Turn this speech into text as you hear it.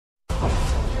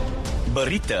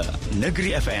Berita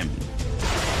Negeri FM.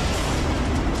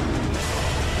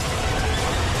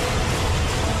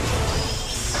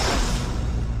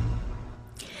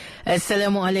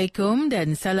 Assalamualaikum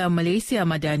dan salam Malaysia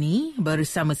Madani,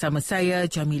 bersama-sama saya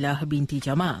Jamilah binti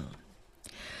Jamal.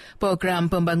 Program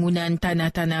pembangunan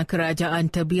tanah-tanah kerajaan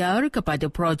terbiar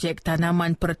kepada projek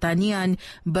tanaman pertanian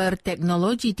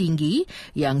berteknologi tinggi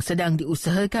yang sedang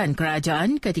diusahakan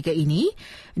kerajaan ketika ini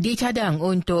dicadang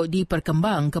untuk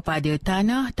diperkembang kepada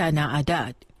tanah-tanah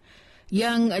adat.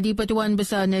 Yang di-Pertuan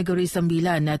Besar Negeri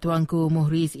Sembilan Tuanku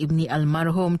Muhriz Ibni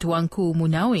Almarhum Tuanku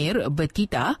Munawir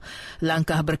Berita,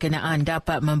 langkah berkenaan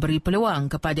dapat memberi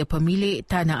peluang kepada pemilik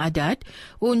tanah adat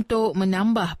untuk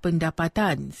menambah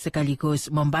pendapatan sekaligus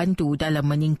membantu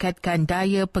dalam meningkatkan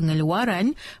daya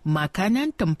pengeluaran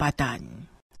makanan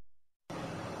tempatan.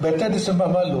 Berita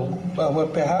disembah maklum bahawa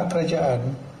pihak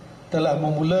kerajaan telah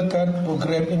memulakan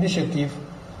program inisiatif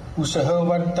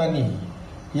usahawan tani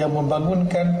yang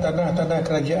membangunkan tanah-tanah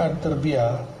kerajaan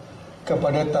terbiar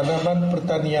kepada tanaman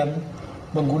pertanian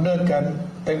menggunakan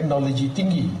teknologi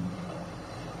tinggi.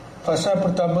 Fasa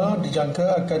pertama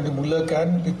dijangka akan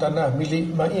dimulakan di tanah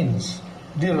milik Mains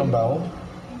di Rembau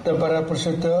dan para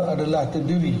peserta adalah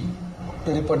terdiri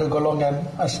daripada golongan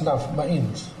asnaf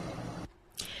Mains.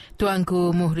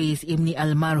 Tuanku Muhriz Ibni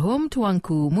Almarhum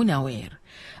Tuanku Munawir.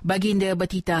 Baginda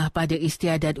bertitah pada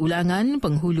istiadat ulangan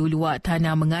penghulu luak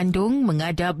tanah mengandung,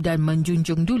 mengadap dan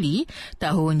menjunjung duli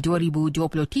tahun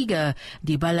 2023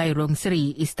 di Balai Rong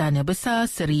Seri, Istana Besar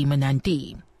Seri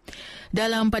Menanti.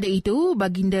 Dalam pada itu,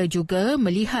 baginda juga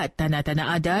melihat tanah-tanah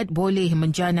adat boleh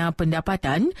menjana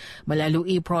pendapatan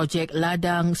melalui projek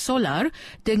ladang solar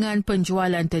dengan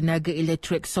penjualan tenaga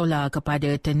elektrik solar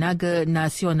kepada Tenaga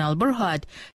Nasional Berhad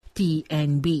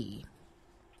TNB.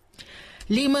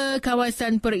 5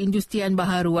 kawasan perindustrian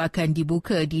baharu akan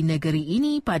dibuka di negeri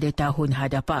ini pada tahun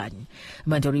hadapan.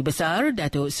 Menteri Besar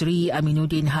Datuk Seri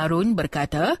Aminuddin Harun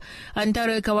berkata,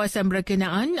 antara kawasan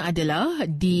berkenaan adalah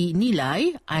di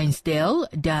Nilai,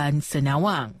 Ainsdale dan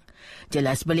Senawang.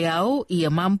 Jelas beliau, ia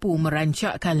mampu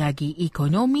merancakkan lagi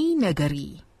ekonomi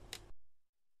negeri.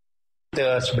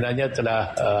 Kita sebenarnya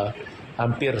telah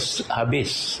hampir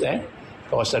habis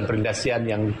kawasan perindustrian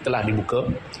yang telah dibuka.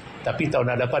 Tapi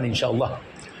tahun hadapan insya-Allah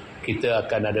kita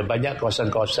akan ada banyak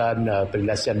kawasan-kawasan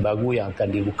perindustrian baru yang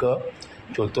akan dibuka.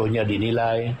 Contohnya di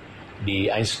Nilai, di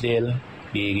Ainsdale,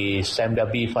 di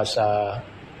Samdabi fasa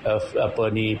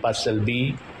Parcel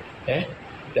B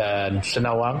dan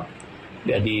Senawang.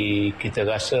 Jadi kita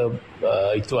rasa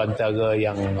itu antara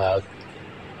yang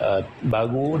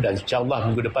baru dan insya-Allah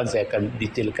minggu depan saya akan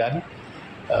detailkan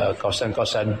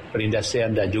kawasan-kawasan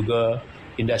perindustrian dan juga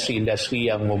industri-industri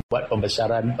yang membuat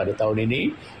pembesaran pada tahun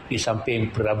ini di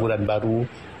samping perlaburan baru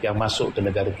yang masuk ke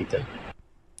negara kita.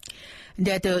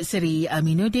 Datuk Seri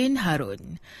Aminuddin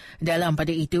Harun. Dalam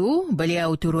pada itu,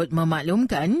 beliau turut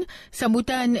memaklumkan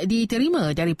sambutan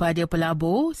diterima daripada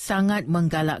pelabur sangat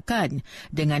menggalakkan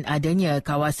dengan adanya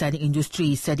kawasan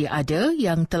industri sedia ada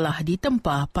yang telah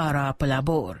ditempah para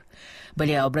pelabur.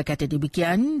 Beliau berkata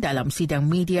demikian dalam sidang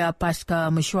media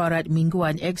pasca mesyuarat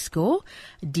mingguan Exco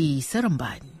di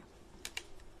Seremban.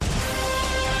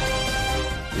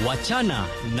 Wacana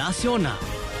Nasional.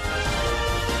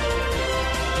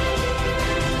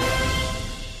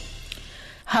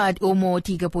 Had umur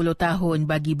 30 tahun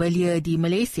bagi belia di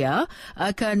Malaysia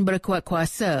akan berkuat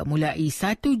kuasa mulai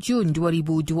 1 Jun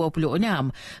 2026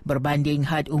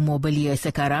 berbanding had umur belia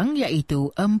sekarang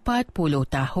iaitu 40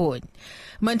 tahun.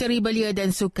 Menteri Belia dan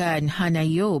Sukan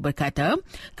Hanayo berkata,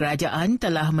 kerajaan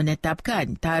telah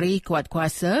menetapkan tarikh kuat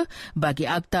kuasa bagi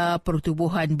Akta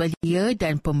Pertubuhan Belia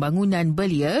dan Pembangunan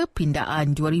Belia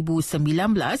Pindaan 2019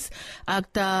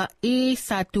 Akta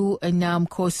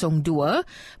A1602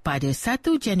 pada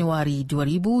 1 Januari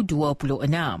 2026.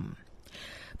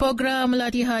 Program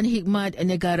latihan khidmat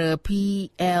negara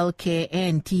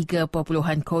PLKN 3.0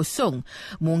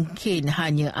 mungkin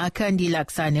hanya akan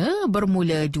dilaksana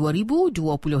bermula 2025.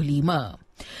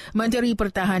 Menteri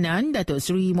Pertahanan Datuk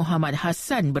Seri Muhammad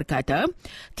Hassan berkata,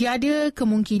 tiada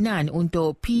kemungkinan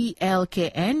untuk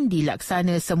PLKN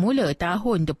dilaksana semula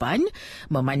tahun depan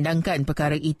memandangkan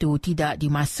perkara itu tidak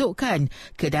dimasukkan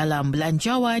ke dalam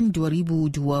belanjawan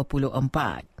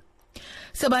 2024.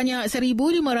 Sebanyak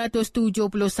 1,571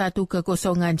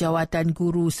 kekosongan jawatan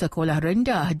guru sekolah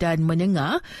rendah dan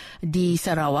menengah di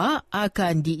Sarawak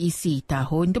akan diisi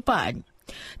tahun depan.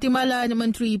 Timbalan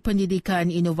Menteri Pendidikan,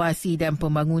 Inovasi dan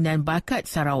Pembangunan Bakat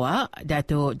Sarawak,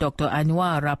 Datuk Dr.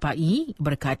 Anwar Rapai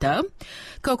berkata,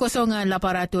 kekosongan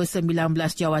 819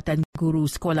 jawatan guru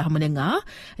sekolah menengah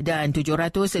dan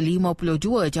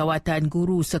 752 jawatan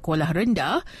guru sekolah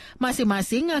rendah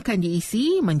masing-masing akan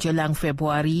diisi menjelang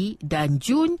Februari dan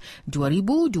Jun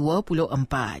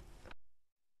 2024.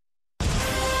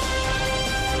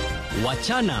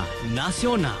 Wacana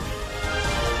Nasional.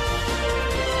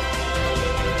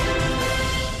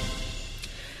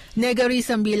 Negeri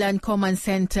Sembilan Command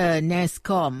Center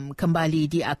NESCOM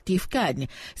kembali diaktifkan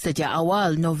sejak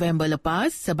awal November lepas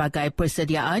sebagai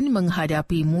persediaan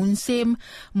menghadapi musim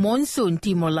monsun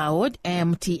Timur Laut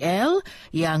MTL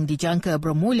yang dijangka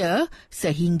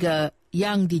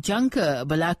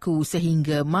berlaku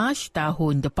sehingga Mac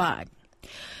tahun depan.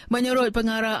 Menurut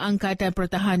Pengarah Angkatan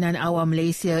Pertahanan Awam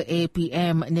Malaysia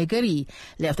APM Negeri,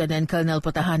 Lieutenant Colonel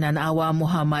Pertahanan Awam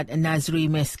Muhammad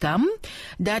Nazri Meskam,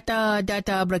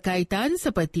 data-data berkaitan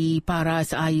seperti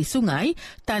paras air sungai,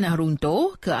 tanah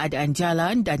runtuh, keadaan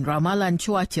jalan dan ramalan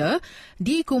cuaca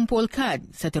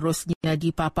dikumpulkan seterusnya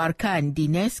dipaparkan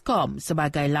di NESCOM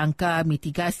sebagai langkah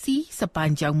mitigasi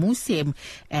sepanjang musim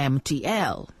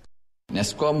MTL.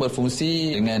 NESCOM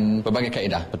berfungsi dengan pelbagai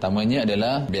kaedah. Pertamanya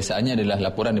biasanya adalah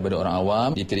laporan daripada orang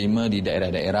awam diterima di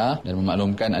daerah-daerah dan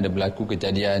memaklumkan ada berlaku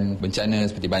kejadian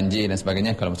bencana seperti banjir dan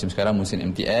sebagainya. Kalau musim sekarang, musim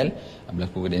MTL,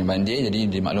 berlaku kejadian banjir,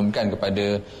 jadi dimaklumkan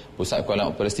kepada pusat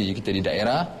kawalan operasi kita di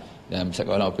daerah dan pusat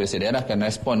kawalan operasi daerah akan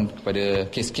respon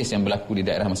kepada kes-kes yang berlaku di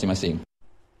daerah masing-masing.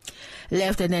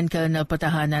 Lieutenant Colonel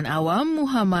Pertahanan Awam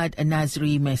Muhammad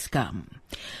Nazri Meskam.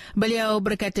 Beliau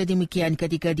berkata demikian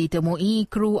ketika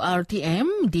ditemui kru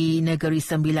RTM di Negeri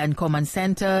Sembilan Command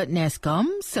Center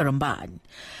NESCOM Seremban.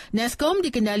 NESCOM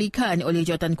dikendalikan oleh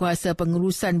Jawatankuasa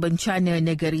Pengurusan Bencana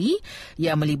Negeri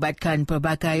yang melibatkan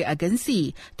pelbagai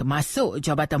agensi termasuk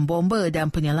Jabatan Bomba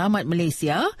dan Penyelamat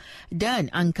Malaysia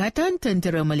dan Angkatan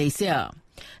Tentera Malaysia.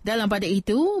 Dalam pada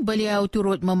itu, beliau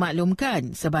turut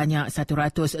memaklumkan sebanyak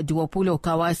 120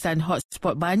 kawasan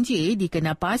hotspot banjir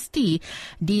dikenal pasti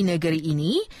di negeri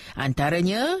ini,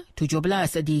 antaranya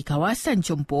 17 di kawasan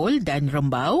Jempol dan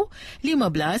Rembau,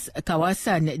 15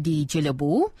 kawasan di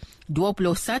Jelebu,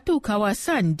 21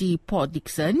 kawasan di Port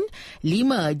Dickson,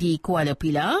 5 di Kuala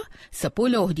Pilah,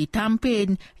 10 di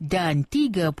Tampin dan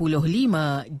 35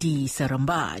 di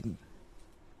Seremban.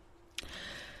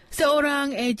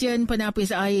 Seorang ejen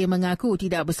penapis air mengaku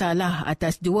tidak bersalah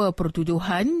atas 2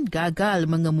 pertuduhan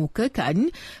gagal mengemukakan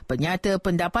penyata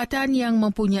pendapatan yang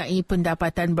mempunyai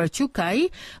pendapatan bercukai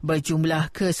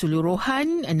berjumlah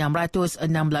keseluruhan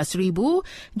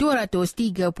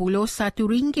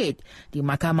RM616,231 di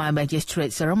Mahkamah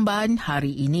Magistrate Seremban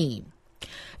hari ini.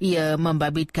 Ia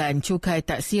membabitkan cukai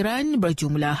taksiran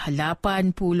berjumlah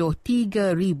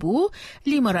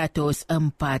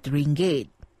RM83,504.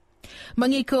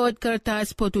 Mengikut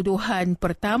kertas pertuduhan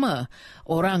pertama,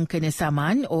 orang kena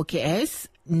saman OKS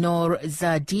Nur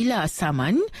Zadila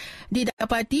Saman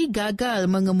didapati gagal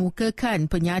mengemukakan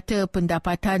penyata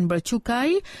pendapatan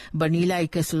bercukai bernilai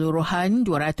keseluruhan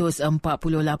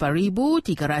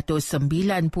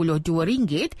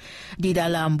RM248,392 di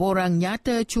dalam borang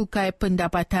nyata cukai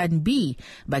pendapatan B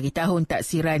bagi tahun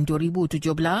taksiran 2017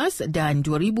 dan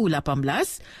 2018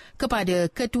 kepada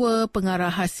Ketua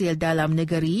Pengarah Hasil Dalam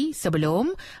Negeri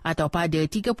sebelum atau pada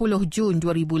 30 Jun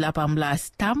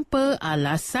 2018 tanpa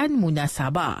alasan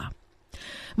munasabah.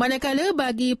 Manakala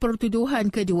bagi pertuduhan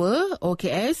kedua,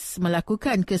 OKS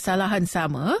melakukan kesalahan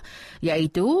sama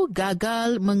iaitu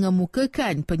gagal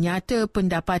mengemukakan penyata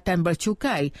pendapatan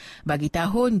bercukai bagi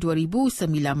tahun 2019,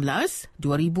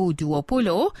 2020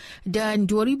 dan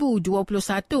 2021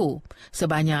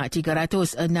 sebanyak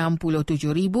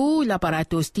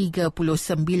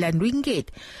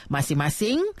RM367,839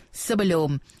 masing-masing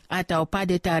sebelum atau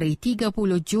pada tarikh 30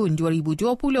 Jun 2020,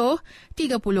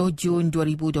 30 Jun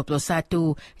 2021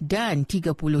 dan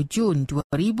 30 Jun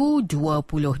 2022.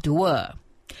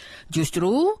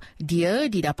 Justru,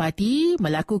 dia didapati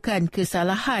melakukan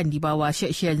kesalahan di bawah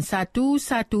Seksyen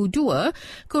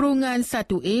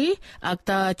 112/1A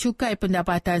Akta Cukai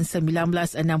Pendapatan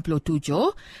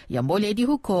 1967 yang boleh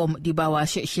dihukum di bawah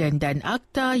Seksyen dan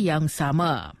Akta yang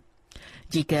sama.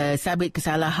 Jika sabit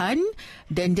kesalahan,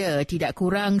 denda tidak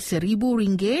kurang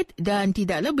RM1,000 dan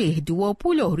tidak lebih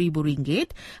RM20,000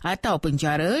 atau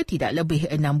penjara tidak lebih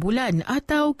 6 bulan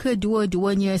atau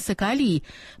kedua-duanya sekali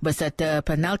beserta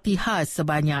penalti khas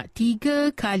sebanyak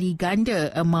 3 kali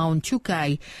ganda amaun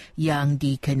cukai yang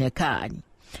dikenakan.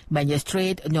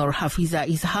 Magistrate Nur Hafiza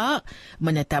Ishak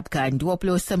menetapkan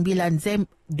 29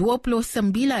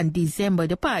 Disember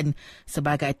depan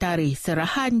sebagai tarikh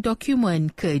serahan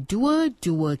dokumen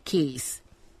kedua-dua kes.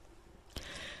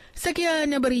 Sekian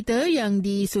berita yang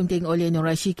disunting oleh Nur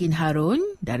Rashikin Harun.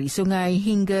 Dari sungai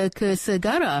hingga ke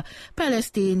segara,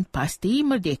 Palestin pasti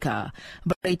merdeka.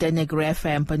 Berita Negeri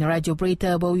FM, peneraju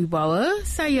berita berwibawa.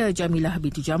 Saya Jamilah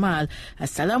binti Jamal.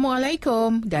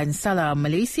 Assalamualaikum dan salam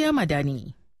Malaysia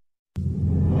Madani.